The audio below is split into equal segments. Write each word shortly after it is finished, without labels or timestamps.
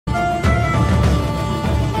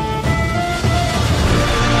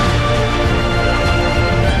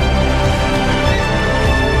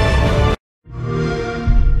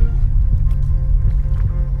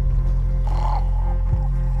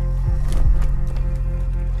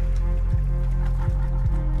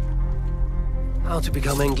to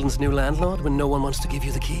become England's new landlord when no one wants to give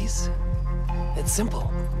you the keys? It's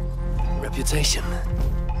simple. Reputation.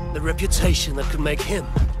 The reputation that could make him,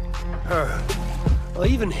 her, or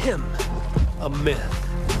even him, a myth.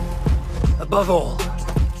 Above all,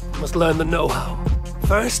 you must learn the know-how.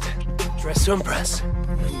 First, dress to impress.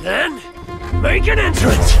 And then, make an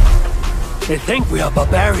entrance! They think we are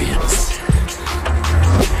barbarians.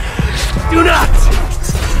 Do not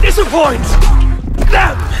disappoint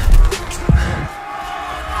them!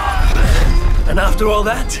 And after all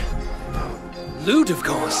that, loot, of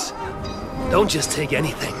course. Don't just take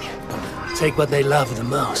anything. Take what they love the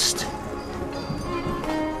most.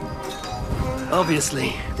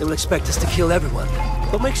 Obviously, they will expect us to kill everyone,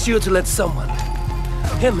 but make sure to let someone,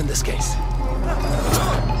 him in this case,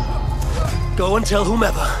 go and tell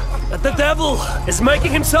whomever that the devil is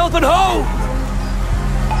making himself at home!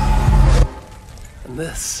 And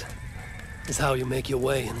this is how you make your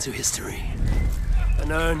way into history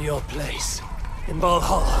and earn your place in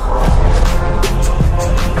Valhalla.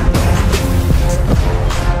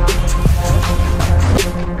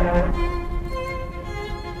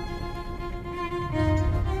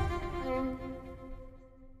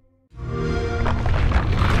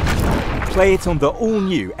 Play it on the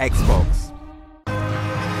all-new Xbox.